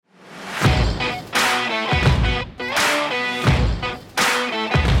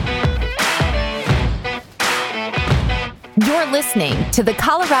listening to the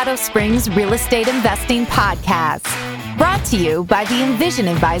Colorado Springs Real Estate Investing Podcast, brought to you by the Envision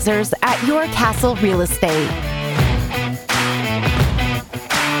Advisors at Your Castle Real Estate.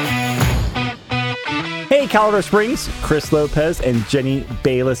 Hey, Colorado Springs, Chris Lopez and Jenny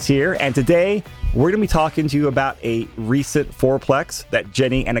Bayless here, and today we're going to be talking to you about a recent fourplex that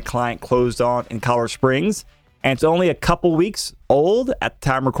Jenny and a client closed on in Colorado Springs, and it's only a couple weeks old at the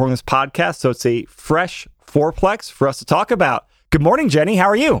time of recording this podcast, so it's a fresh fourplex for us to talk about. Good morning, Jenny. How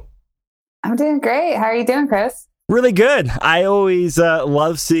are you? I'm doing great. How are you doing, Chris? Really good. I always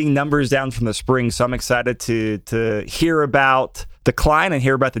love seeing numbers down from the spring, so I'm excited to hear about the client and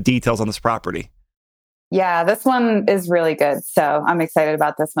hear about the details on this property. Yeah, this one is really good, so I'm excited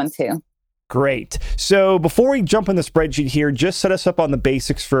about this one too. Great. So before we jump in the spreadsheet here, just set us up on the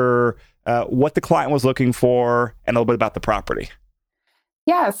basics for what the client was looking for and a little bit about the property.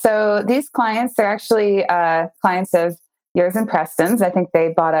 Yeah, so these clients, they're actually clients of yours and Preston's. I think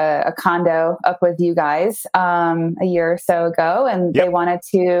they bought a condo up with you guys a year or so ago, and They wanted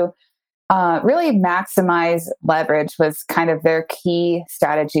to really maximize leverage was kind of their key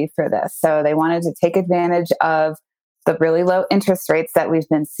strategy for this. So they wanted to take advantage of the really low interest rates that we've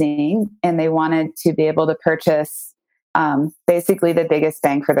been seeing, and they wanted to be able to purchase basically the biggest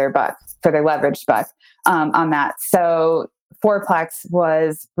bang for their buck, for their leverage buck on that. So fourplex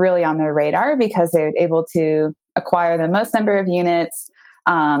was really on their radar because they were able to acquire the most number of units,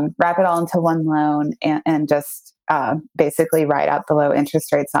 wrap it all into one loan, and just basically ride out the low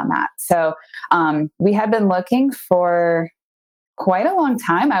interest rates on that. So we had been looking for quite a long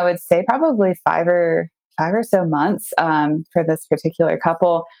time. I would say probably five or so months for this particular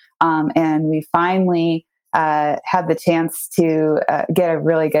couple. And we finally had the chance to get a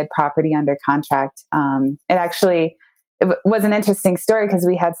really good property under contract. It was an interesting story because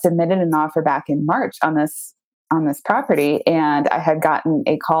we had submitted an offer back in March on this property, and I had gotten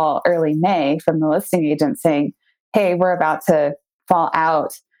a call early May from the listing agent saying, "Hey, we're about to fall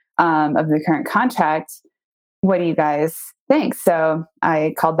out of the current contract. What do you guys think?" So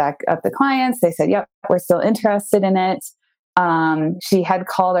I called back up the clients. They said, "Yep, we're still interested in it." She had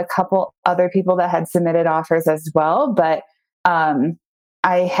called a couple other people that had submitted offers as well, but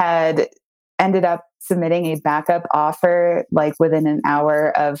I had ended up submitting a backup offer like within an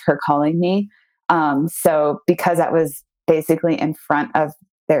hour of her calling me. So because that was basically in front of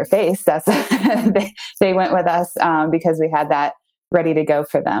their face, that's they went with us because we had that ready to go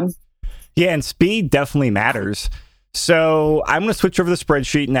for them. Yeah, and speed definitely matters. So I'm going to switch over the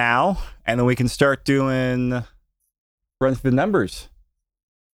spreadsheet now, and then we can start run through the numbers.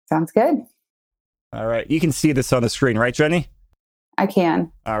 Sounds good. All right. You can see this on the screen, right, Jenny? I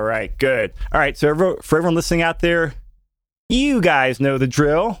can. All right, good. All right, so for everyone listening out there, you guys know the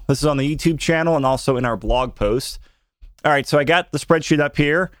drill. This is on the YouTube channel and also in our blog post. All right, so I got the spreadsheet up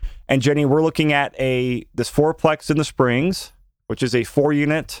here, and Jenny, we're looking at this fourplex in the Springs, which is a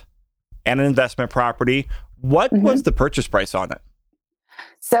 4-unit and an investment property. What was the purchase price on it?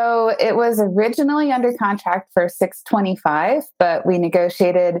 So it was originally under contract for $625, but we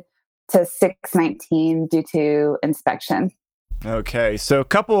negotiated to $619 due to inspection. Okay, so a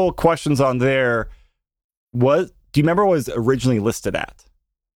couple questions on there. Do you remember what it was originally listed at?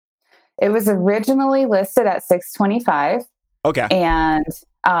 It was originally listed at $625. Okay. And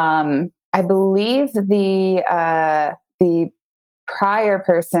I believe the prior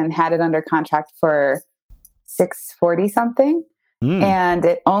person had it under contract for $640 something. And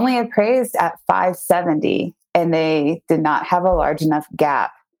it only appraised at $570, and they did not have a large enough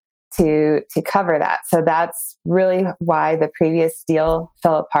gap to cover that. So that's really why the previous deal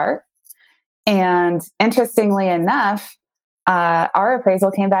fell apart. And interestingly enough, our appraisal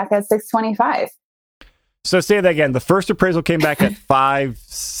came back at $625. So say that again. The first appraisal came back at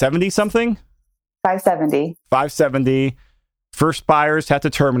 $570 something? $570. First buyers had to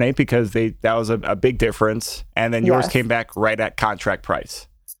terminate because that was a big difference. And then yours came back right at contract price.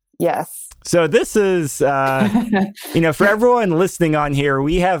 Yes. So this is, for everyone listening on here,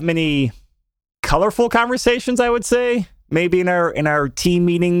 we have many colorful conversations, I would say, maybe in our team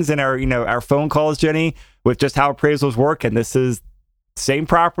meetings and our phone calls, Jenny, with just how appraisals work. And this is same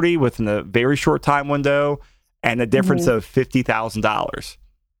property within a very short time window and a difference of $50,000.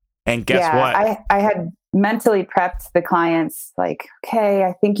 And guess what? I had mentally prepped the clients like, okay,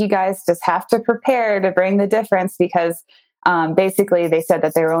 I think you guys just have to prepare to bring the difference because basically they said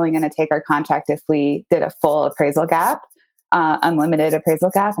that they were only going to take our contract if we did a full appraisal gap, unlimited appraisal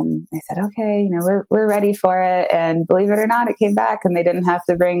gap. And I said, okay, we're ready for it. And believe it or not, it came back and they didn't have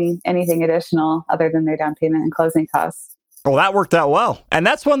to bring anything additional other than their down payment and closing costs. Well, that worked out well. And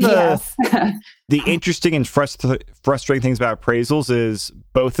that's one of the, Yes. the interesting and frustrating things about appraisals is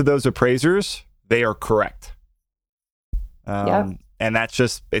both of those appraisers, they are correct. Yep. And that's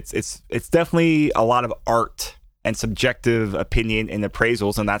just, it's definitely a lot of art and subjective opinion in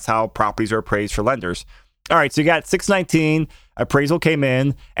appraisals. And that's how properties are appraised for lenders. All right. So you got 619 appraisal came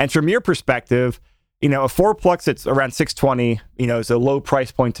in. And from your perspective, a fourplex that's around 620, is a low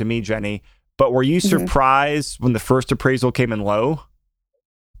price point to me, Jenny. But were you surprised when the first appraisal came in low?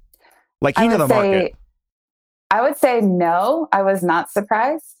 Like, the market. I would say no, I was not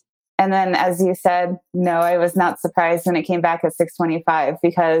surprised. And then, as you said, no, I was not surprised when it came back at 625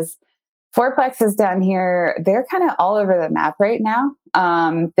 because fourplexes down here, they're kind of all over the map right now.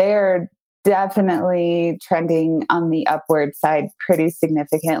 They're definitely trending on the upward side pretty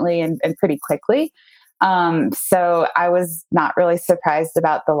significantly and pretty quickly. So I was not really surprised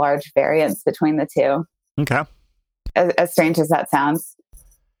about the large variance between the two. Okay. As strange as that sounds.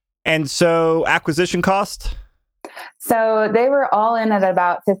 And so acquisition cost? So they were all in at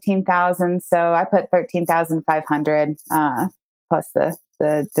about 15,000. So I put 13,500 plus the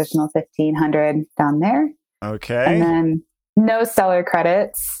additional 1,500 down there. Okay. And then no seller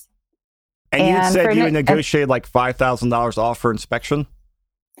credits. And you said you would negotiate like $5,000 off for inspection?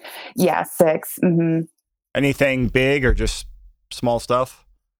 Yeah, 6. Mm-hmm. Anything big or just small stuff?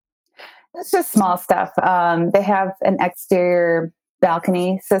 It's just small stuff. They have an exterior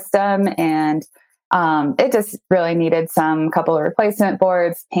balcony system and it just really needed some couple of replacement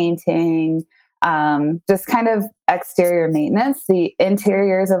boards, painting, just kind of exterior maintenance. The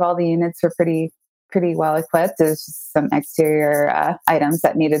interiors of all the units were pretty well equipped. There's just some exterior items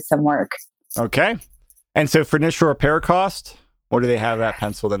that needed some work. Okay. And so for initial repair cost, what do they have that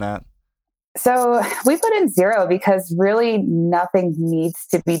penciled in at? So we put in 0 because really nothing needs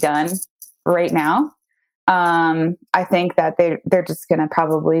to be done right now. I think that they're just going to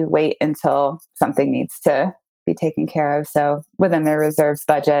probably wait until something needs to be taken care of. So within their reserves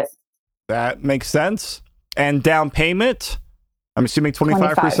budget. That makes sense. And down payment, I'm assuming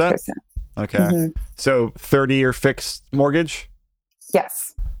 25%? Okay. Mm-hmm. So 30-year fixed mortgage?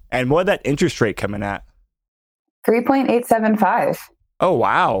 Yes. And what did that interest rate come in at? 3.875. Oh,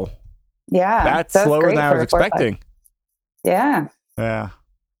 wow. Yeah. That's lower than I was expecting. Yeah. Yeah.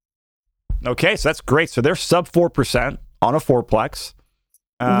 Okay, so that's great. So they're sub 4% on a fourplex.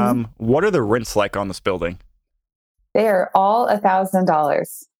 What are the rents like on this building? They are all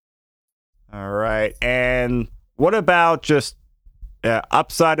 $1,000. All right. And what about just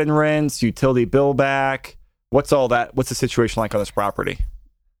upside in rents, utility bill back? What's all that? What's the situation like on this property?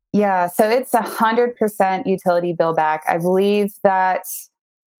 Yeah, so it's 100% utility bill back. I believe that,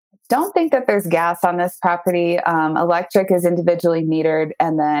 don't think that there's gas on this property. Electric is individually metered,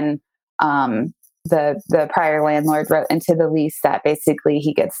 and then the prior landlord wrote into the lease that basically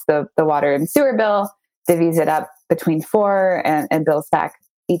he gets the water and sewer bill, divvies it up between 4 and bills back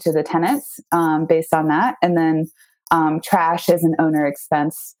each of the tenants based on that. And then trash is an owner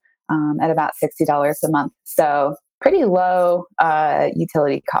expense at about $60 a month. So pretty low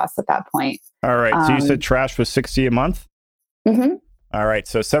utility costs at that point. All right. So you said trash was $60 a month? Mm-hmm. All right.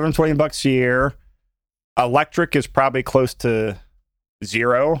 So $720 a year. Electric is probably close to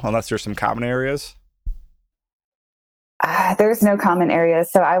 0 unless there's some common areas. There's no common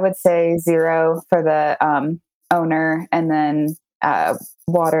areas. So I would say 0 for the owner, and then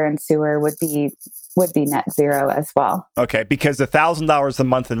water and sewer would be net 0 as well. Okay, because the $1,000 a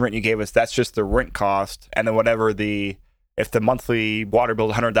month in rent you gave us, that's just the rent cost, and then if the monthly water bill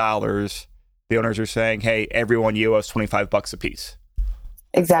is $100, the owners are saying, hey, everyone, you owe us $25 a piece.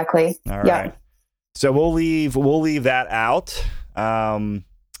 Exactly. All right. So we'll leave that out.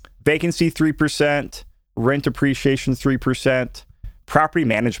 Vacancy 3%, rent appreciation 3%, property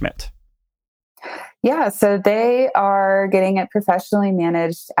management. Yeah, so they are getting it professionally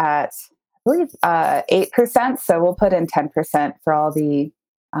managed at, I believe, 8%. So we'll put in 10% for all the,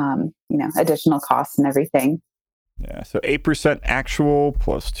 additional costs and everything. Yeah, so 8% actual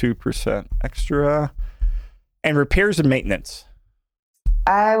plus 2% extra. And repairs and maintenance.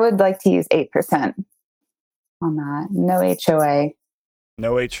 I would like to use 8% on that. No HOA.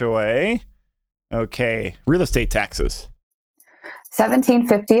 No HOA. Okay. Real estate taxes.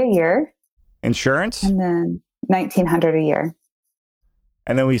 $1,750 a year. Insurance? And then $1,900 a year.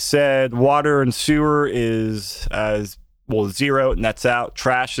 And then we said water and sewer is 0, nets out.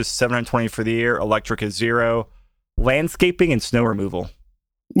 Trash is $720 for the year. Electric is 0. Landscaping and snow removal.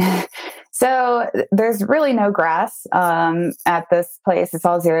 So there's really no grass at this place. It's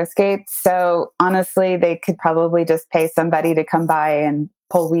all xeriscaped. So honestly, they could probably just pay somebody to come by and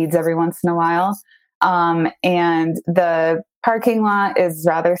pull weeds every once in a while. And the parking lot is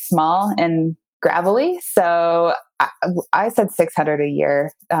rather small and gravelly. So I said 600 a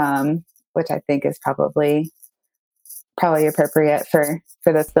year, which I think is probably appropriate for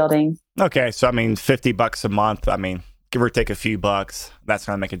this building. Okay. So, I mean, $50 a month. I mean, give or take a few bucks. That's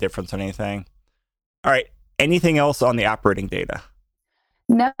going to make a difference on anything. All right. Anything else on the operating data?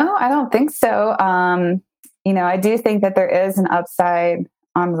 No, I don't think so. I do think that there is an upside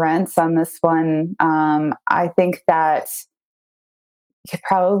on rents on this one. I think that you could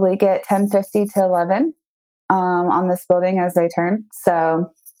probably get 1050 to 11 on this building as they turn.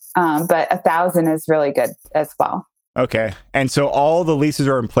 So, but 1,000 is really good as well. Okay. And so all the leases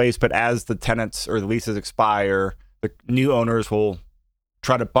are in place, but as the tenants or the leases expire, the new owners will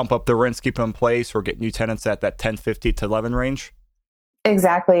try to bump up the rents, keep them in place, or get new tenants at that 1050 to 11 range?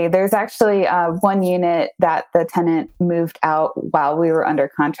 Exactly. There's actually one unit that the tenant moved out while we were under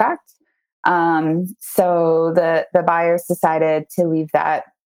contract. So the buyers decided to leave that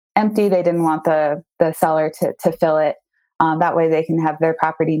empty. They didn't want the seller to fill it. That way they can have their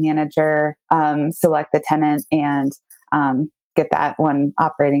property manager select the tenant and get that one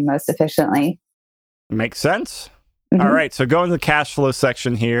operating most efficiently. Makes sense. Mm-hmm. All right. So go into the cash flow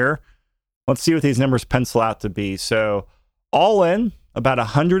section here. Let's see what these numbers pencil out to be. So all in, about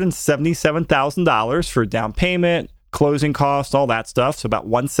 $177,000 for down payment, closing costs, all that stuff. So about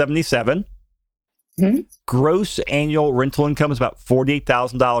 $177,000. Mm-hmm. Gross annual rental income is about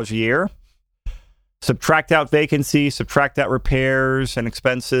 $48,000 a year. Subtract out vacancy, subtract out repairs and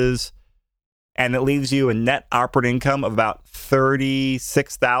expenses, and it leaves you a net operating income of about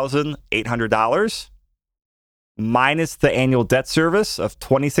 $36,800, minus the annual debt service of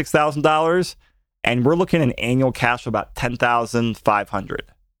 $26,000, and we're looking at an annual cash of about $10,500.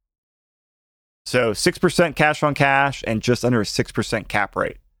 So 6% cash on cash and just under a 6% cap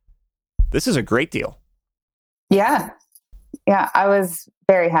rate. This is a great deal. Yeah. I was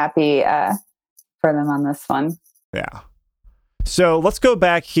very happy for them on this one. Yeah. So let's go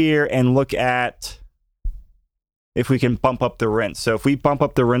back here and look at if we can bump up the rent. So if we bump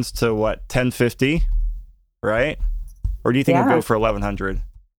up the rents to what, $1,050, right? Or do you think we'll go for $1,100?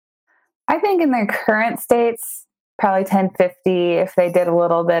 I think in their current states, probably $1,050. If they did a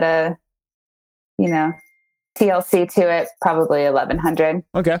little bit of, TLC to it, probably $1,100.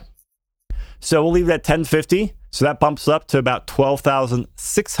 Okay. So we'll leave that $1,050. So that bumps up to about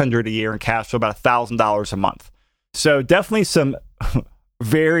 $12,600 a year in cash, so about $1,000 a month. So definitely some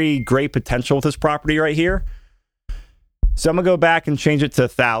very great potential with this property right here. So I'm going to go back and change it to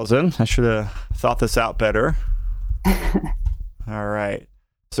 1,000. I should have thought this out better. All right.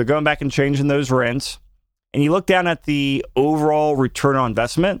 So going back and changing those rents, and you look down at the overall return on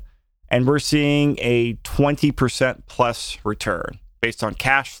investment, and we're seeing a 20% plus return based on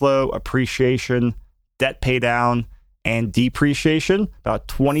cash flow, appreciation, debt pay down, and depreciation. About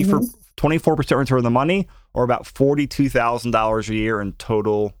 24% return on the money, or about $42,000 a year in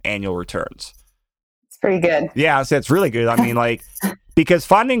total annual returns. It's pretty good. Yeah, I'd say it's really good. I mean, because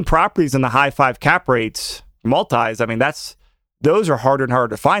finding properties in the high 5 cap rates, multis, I mean, those are harder and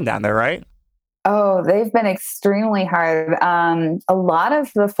harder to find down there, right? Oh, they've been extremely hard. A lot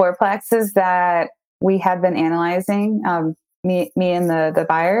of the fourplexes that we had been analyzing, me and the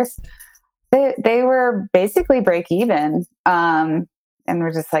buyers, they were basically break even. And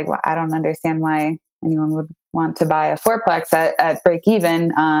we're just like, well, I don't understand why anyone would want to buy a fourplex at break even,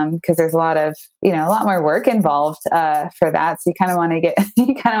 because there's a lot more work involved for that. So you kind of want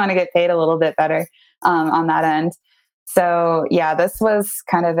to get paid a little bit better on that end. So yeah, this was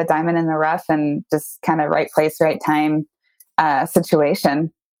kind of a diamond in the rough and just kind of right place, right time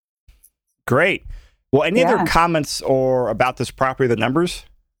situation. Great. Well, any other comments or about this property, the numbers?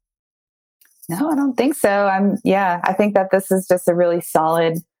 No, I don't think so. I think that this is just a really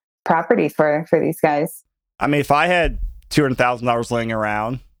solid property for these guys. I mean, if I had $200,000 laying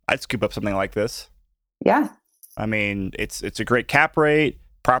around, I'd scoop up something like this. Yeah. I mean, it's a great cap rate.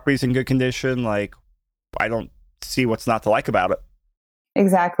 Property's in good condition. I don't see what's not to like about it.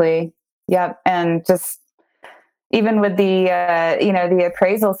 Exactly. Yep. And just even with the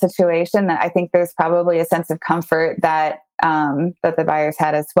appraisal situation, I think there's probably a sense of comfort that the buyers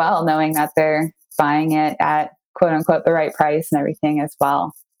had as well, knowing that they're buying it at quote unquote the right price and everything as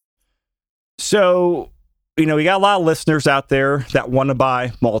well. So, we got a lot of listeners out there that want to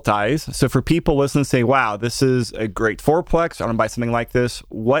buy multis. So for people listening, say, wow, this is a great fourplex, I want to buy something like this.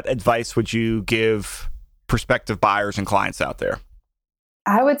 What advice would you give prospective buyers and clients out there?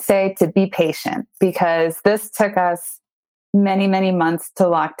 I would say to be patient, because this took us many, many months to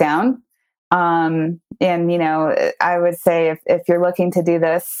lock down. And, I would say if you're looking to do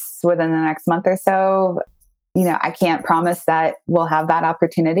this within the next month or so, I can't promise that we'll have that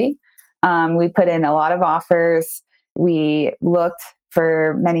opportunity. We put in a lot of offers. We looked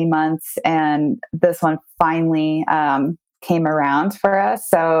for many months, and this one finally came around for us.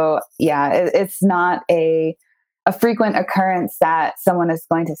 So yeah, it's not a frequent occurrence that someone is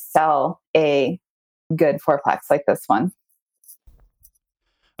going to sell a good fourplex like this one.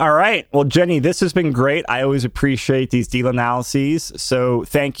 All right. Well, Jenny, this has been great. I always appreciate these deal analyses. So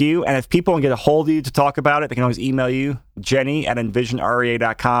thank you. And if people want to get a hold of you to talk about it, they can always email you,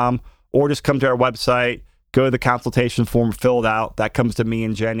 jenny@envisionrea.com, or just come to our website, go to the consultation form, fill it out. That comes to me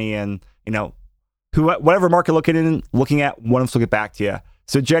and Jenny, and, whatever market looking at, one of us will get back to you.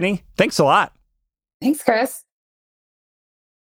 So Jenny, thanks a lot. Thanks, Chris.